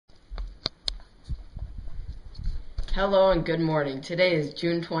Hello and good morning. Today is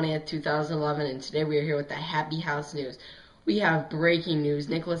June 20th, 2011, and today we are here with the Happy House News. We have breaking news.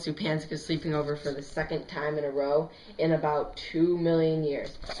 Nicholas Zupancic is sleeping over for the second time in a row in about 2 million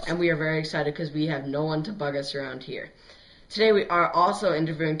years. And we are very excited because we have no one to bug us around here. Today we are also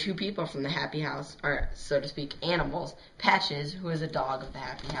interviewing two people from the Happy House, or so to speak, animals. Patches, who is a dog of the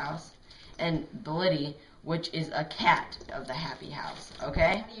Happy House, and Blitty, which is a cat of the Happy House.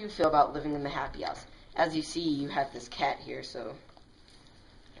 Okay? How do you feel about living in the Happy House? As you see, you have this cat here, so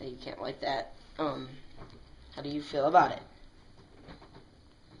you can't like that. How do you feel about it?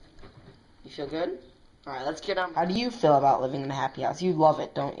 You feel good? Alright, let's get on. How do you feel about living in the Happy House? You love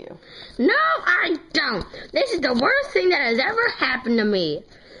it, don't you? No, I don't. This is the worst thing that has ever happened to me.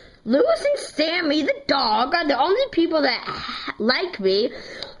 Lewis and Sammy, the dog, are the only people that like me.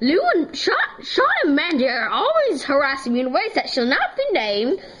 Lou and Sean and Mandy are always harassing me in ways that shall not be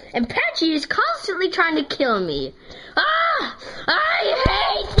named, and Patchy is constantly trying to kill me. I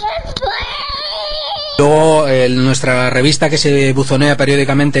hate this place! Luego nuestra revista que se buzonea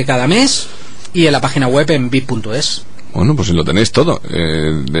periódicamente cada mes y en la página web en bit.es. Bueno, pues si lo tenéis todo.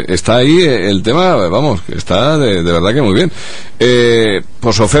 Está ahí el tema, vamos, que está de verdad que muy bien.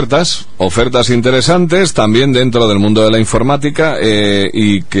 Pues ofertas interesantes también dentro del mundo de la informática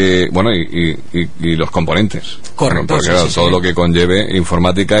y que, bueno, y los componentes. Correcto. Porque claro, todo lo que conlleve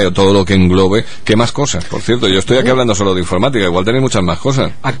informática y todo lo que englobe. ¿Qué más cosas? Por cierto, yo estoy aquí hablando solo de informática, igual tenéis muchas más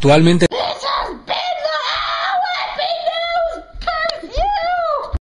cosas. Actualmente... This